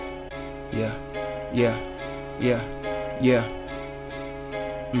Yeah, yeah, yeah, yeah.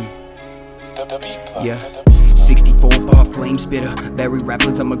 Yeah. 64 bar flame spitter, bury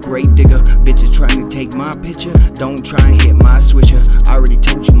rappers, I'm a grave digger. Bitches trying to take my picture, don't try and hit my switcher. I already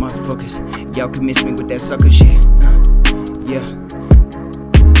told you motherfuckers, y'all can miss me with that sucker shit. Yeah.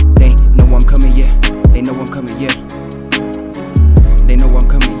 They know I'm coming, yeah. They know I'm coming, yeah. They know I'm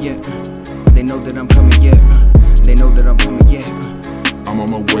coming, yeah. They know that I'm coming, yeah. They know that I'm coming, yeah. I'm on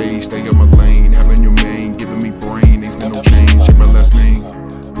my way, stay on my lane, having your main, giving me brain, ain't no change, check my last name.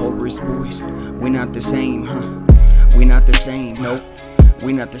 Porras boys, we not the same, huh? We not the same, nope.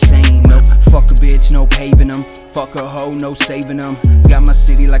 We not the same, nope. Fuck a bitch, no paving them. Fuck a hoe, no saving them. Got my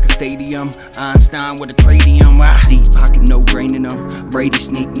city like a stadium. Einstein with a cranium. Deep pocket, no draining them. Brady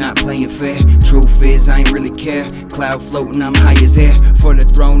sneak, not playing fair. Truth is, I ain't really care. Cloud floating, I'm high as air. For the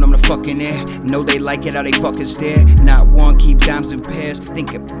throne, I'm the fucking air. Know they like it, how they fucking stare. Not one keeps dimes in pairs.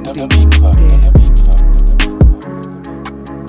 Think there.